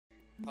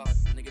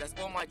Nigga, that's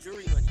all my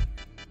jewelry money.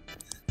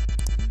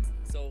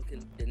 So can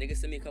the nigga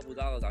send me a couple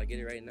dollars? I'll get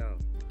it right now.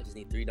 I just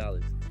need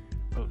 $3.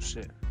 Oh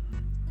shit.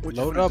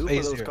 Load up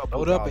easier.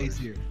 Load up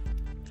easier.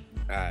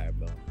 Alright,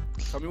 bro.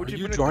 Tell me what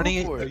you joining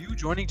it? Are you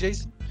joining,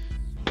 Jason?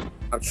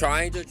 I'm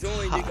trying to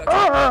join, nigga.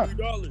 I got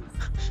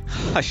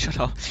 $3. Shut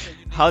up.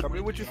 Tell me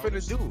what you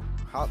finna do.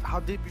 How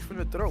deep you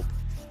finna throw?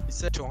 He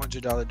said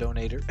 $200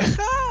 donator.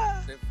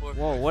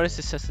 Whoa, what is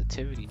the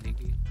sensitivity,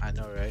 nigga? I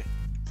know, right?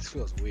 This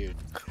feels weird.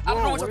 I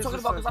don't know what you're talking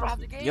about because I don't have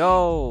the game.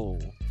 Yo.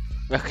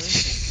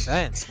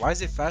 Sense. Why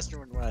is it faster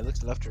when I look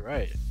to left or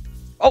right?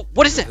 Oh,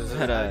 what is it? Is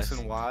it X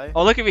and Y?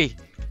 Oh, look at me.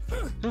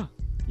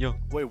 Yo.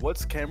 Wait,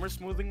 what's camera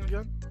smoothing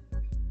again?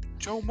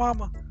 Joe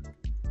Mama.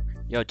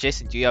 Yo,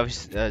 Jason, do you have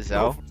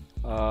Zell?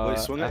 Wait,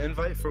 swing an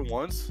invite for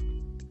once.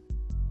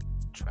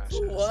 Trash.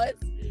 What?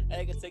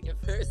 I can take it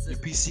first. Your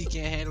PC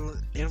can't handle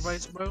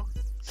invites, bro.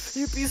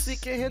 Your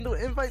PC can't handle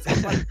invites. I'm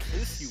about to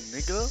kiss you,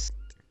 nigga.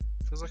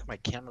 Feels like my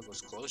camera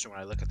goes closer when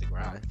I look at the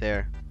ground. Right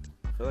there.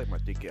 I feel like my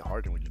dick get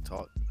harder when you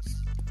talk.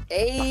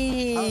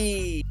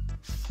 Hey.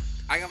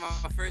 I got my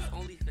first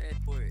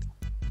OnlyFans for it.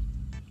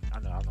 I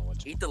know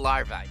what you. Eat the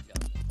larvae, yo.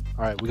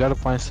 All right, we gotta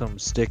find some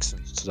sticks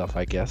and stuff,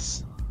 I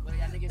guess.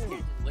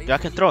 Y'all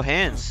can throw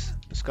hands.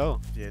 Let's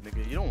go. Yeah,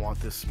 nigga, you don't want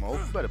this smoke.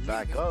 You better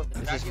back up.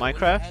 Is this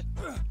Minecraft?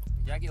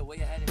 Y'all get way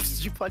ahead of me.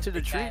 Did you punch in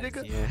the tree,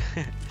 nigga? Yeah.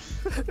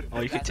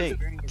 Oh, you can take.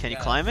 Can you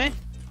climb it?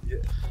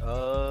 Yeah.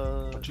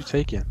 What you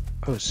taking?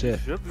 Oh shit.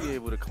 You should be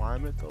able to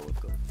climb it though. What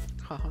the?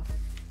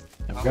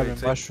 I'm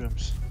grabbing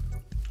mushrooms.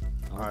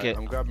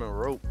 I'm grabbing a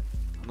rope.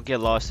 I'm gonna get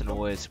lost in the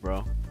woods,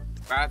 bro.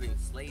 Grabbing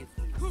slave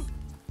food.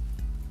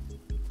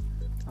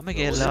 I'm gonna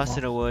get lost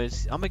in the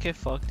woods. I'm gonna get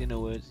fucked in the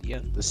woods. Yeah.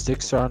 The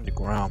sticks are on the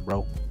ground,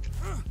 bro.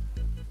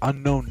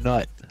 Unknown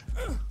nut.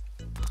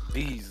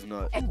 These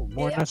nuts. Oh,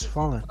 more nuts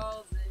falling.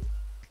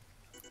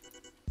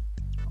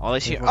 All I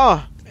see.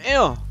 Oh,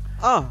 ew.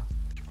 Oh.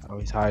 Oh,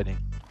 he's hiding.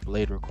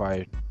 Blade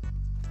required.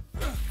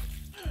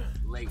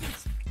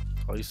 Leggings.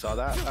 Oh, you saw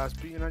that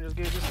last beating I just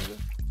gave this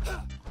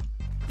nigga?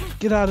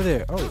 Get out of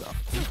there. Oh,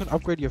 you can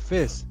upgrade your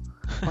fist.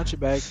 Punch it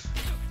bag.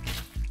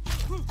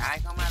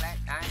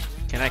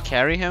 Can I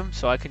carry him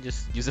so I can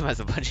just use him as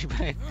a punching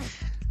bag?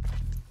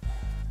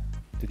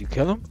 Did you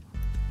kill him?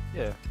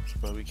 Yeah,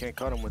 but we can't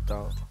cut him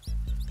without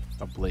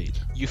a blade.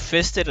 You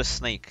fisted a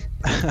snake.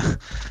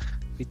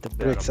 Beat the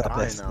bricks out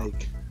that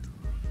snake.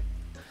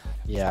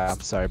 Yeah,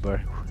 I'm sorry, bro.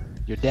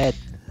 You're dead.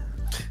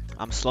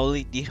 I'm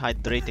slowly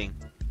dehydrating.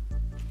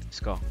 Let's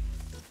go.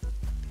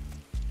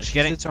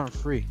 It's on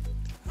free.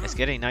 It's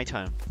getting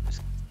nighttime. It's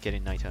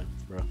getting nighttime,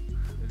 bro.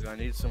 I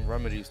need some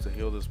remedies to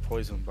heal this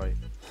poison bite.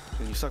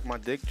 Can you suck my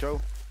dick, Joe?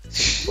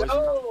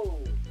 No!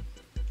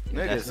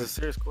 Nigga, it's a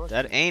serious question.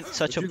 That ain't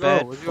such a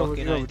bad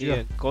fucking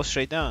idea. Go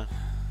straight down.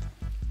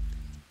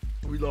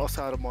 We lost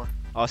Hadamar.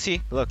 Oh,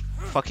 see? Look.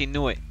 Fucking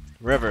knew it.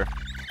 River.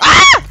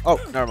 Ah! Oh,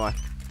 never mind.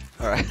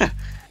 Alright. I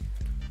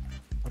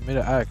made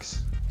an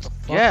axe. The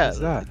fuck is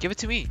that? Give it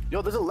to me.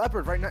 Yo, there's a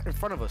leopard right in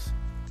front of us.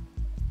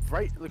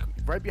 Right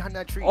behind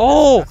that tree.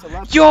 Oh!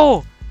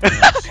 Yo!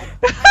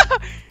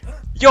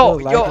 Yo!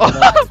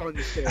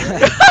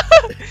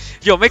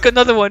 Yo, make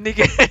another one,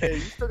 nigga. Hey,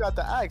 you still got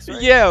the axe,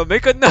 right? Yeah,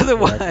 make another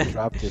one. I can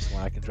drop this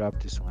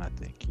one. I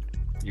think.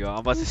 Yo, I'm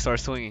about to start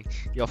swinging.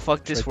 Yo,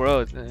 fuck this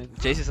world.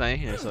 Jason's not in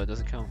here, so it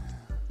doesn't count.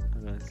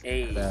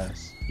 Hey.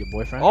 Your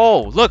boyfriend?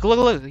 Oh, look.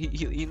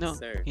 He knows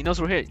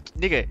we're here.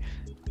 Nigga.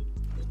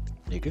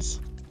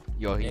 Niggas?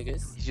 Yo,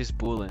 he's just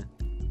bullying.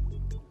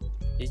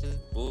 He's just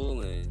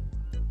bullying.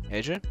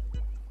 Adrian?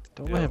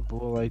 Don't let him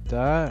bull like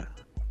that.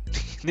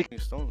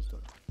 Stones, though.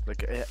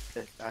 Like,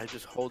 I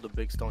just hold a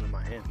big stone in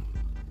my hand.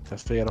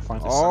 That's why you gotta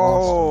find the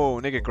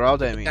Oh, nigga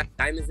growled at me. Got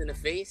diamonds in the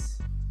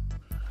face?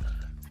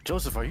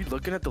 Joseph, are you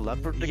looking at the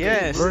leopard? Nigga,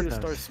 yes.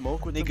 Start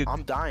smoke with nigga.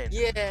 I'm dying.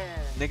 Yeah.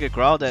 Nigga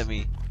growled at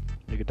me.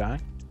 Nigga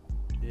dying?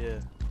 Yeah.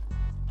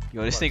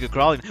 Yo, this nigga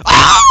growling.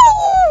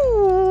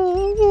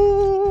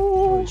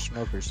 Holy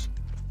smokers.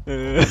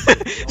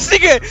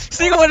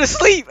 Nigga went to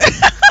sleep.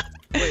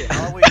 Wait,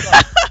 I'll wake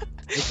up.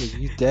 Nigga,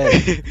 you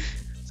dead.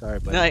 Sorry,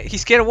 buddy. Nah,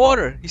 he's scared of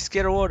water.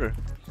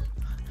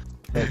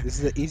 Hey, this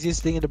is the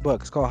easiest thing in the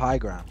book. It's called high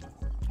ground.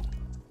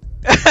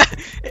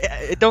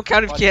 It don't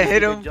count if you can't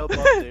hit him. Jump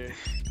up there.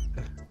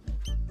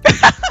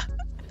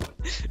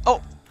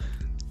 Oh!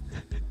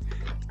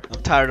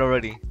 I'm tired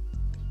already.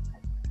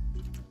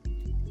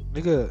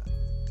 Nigga.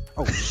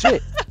 Oh,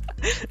 shit.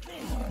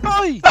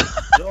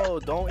 Yo,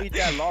 don't eat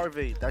that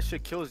larvae. That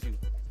shit kills you.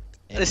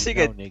 This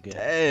nigga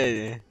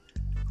dead.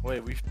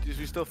 Wait, is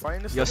we still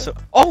fighting this? Yo,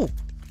 oh!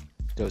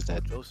 Joe's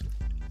dead. Joseph.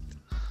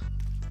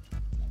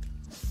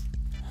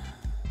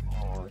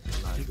 Oh,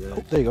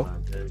 there you go.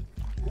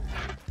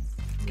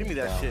 Give me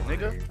that shit,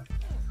 nigga.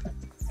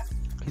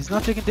 He's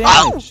not taking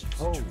damage.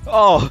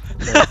 Oh!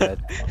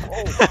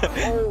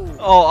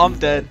 Oh, I'm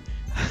dead.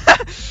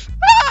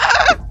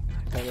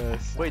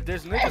 Wait,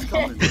 there's niggas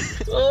coming.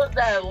 Who's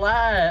that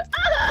lie?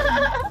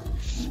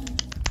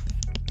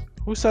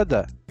 Who said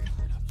that?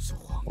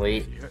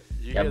 Wait,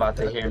 you're about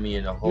to hear me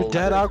in the hole. You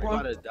dead, Agua? I'm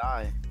about to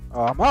die.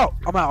 Oh, I'm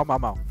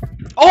out.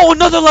 Oh,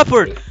 another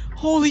leopard!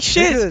 Holy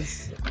shit!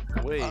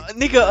 Niggas. Wait,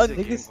 nigga,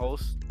 niggas.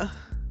 Host?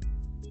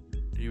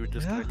 You were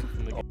disconnected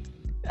from the game.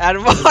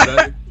 Adamar.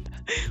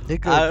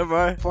 Nigga,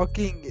 Adamar.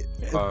 fucking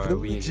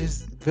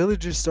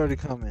villagers started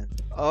coming.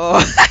 Oh,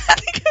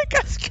 nigga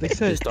got scared. They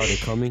They started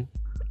coming.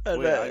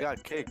 Wait, I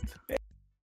got kicked.